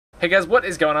Hey guys, what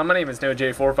is going on? My name is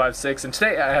NoJ456, and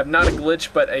today I have not a glitch,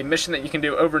 but a mission that you can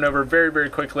do over and over very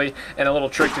quickly, and a little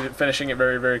trick to finishing it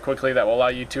very quickly that will allow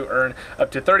you to earn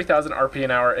up to 30,000 RP an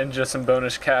hour and just some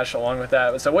bonus cash along with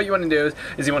that. So what you want to do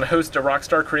is you want to host a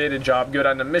Rockstar created job, go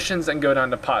down to missions, and go down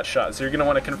to pot shot. So you're going to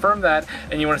want to confirm that,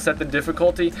 and you want to set the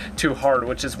difficulty to hard,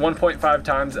 which is 1.5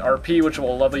 times RP, which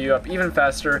will level you up even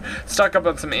faster. Stock up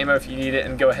on some ammo if you need it,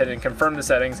 and go ahead and confirm the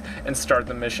settings and start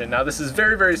the mission. Now this is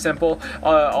very simple.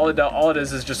 All it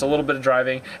is just a little bit of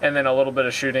driving and then a little bit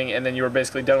of shooting, and then you are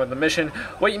basically done with the mission.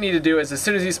 What you need to do is as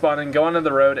soon as you spawn in, go onto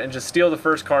the road and just steal the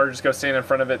first car. Just go stand in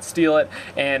front of it, steal it,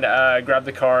 and grab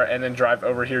the car, and then drive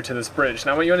over here to this bridge.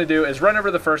 Now what you want to do is run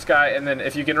over the first guy, and then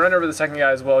if you can run over the second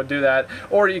guy as well, do that,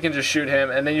 or you can just shoot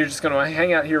him, and then you're just going to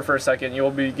hang out here for a second. You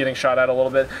will be getting shot at a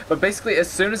little bit, but basically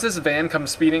as soon as this van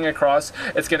comes speeding across,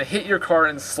 it's going to hit your car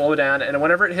and slow down, and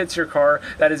whenever it hits your car,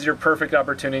 that is your perfect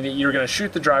opportunity. You're going to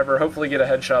shoot the driver, hopefully get a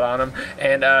headshot on him,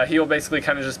 and he will basically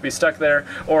kind of just be stuck there,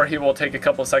 or he will take a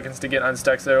couple seconds to get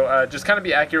unstuck. So just kind of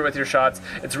be accurate with your shots.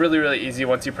 It's really easy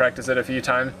once you practice it a few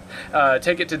times.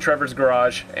 Take it to Trevor's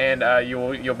garage, and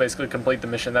you'll basically complete the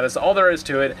mission. That is all there is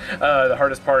to it. The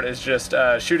hardest part is just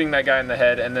shooting that guy in the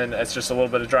head, and then it's just a little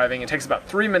bit of driving. It takes about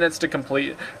 3 minutes to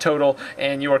complete total,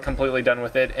 and you are completely done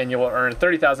with it, and you will earn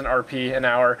 30,000 RP an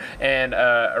hour and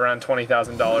around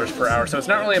 $20,000 per hour. So it's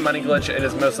not really a money glitch. It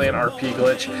is mostly an RP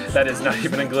glitch. That is not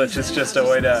even a glitch. It's just a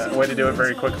way to do it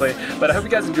very quickly. But I hope you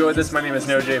guys enjoyed this. My name is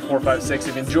NoJ456.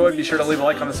 If you enjoyed, be sure to leave a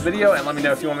like on this video and let me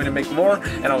know if you want me to make more,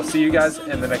 and I will see you guys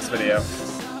in the next video.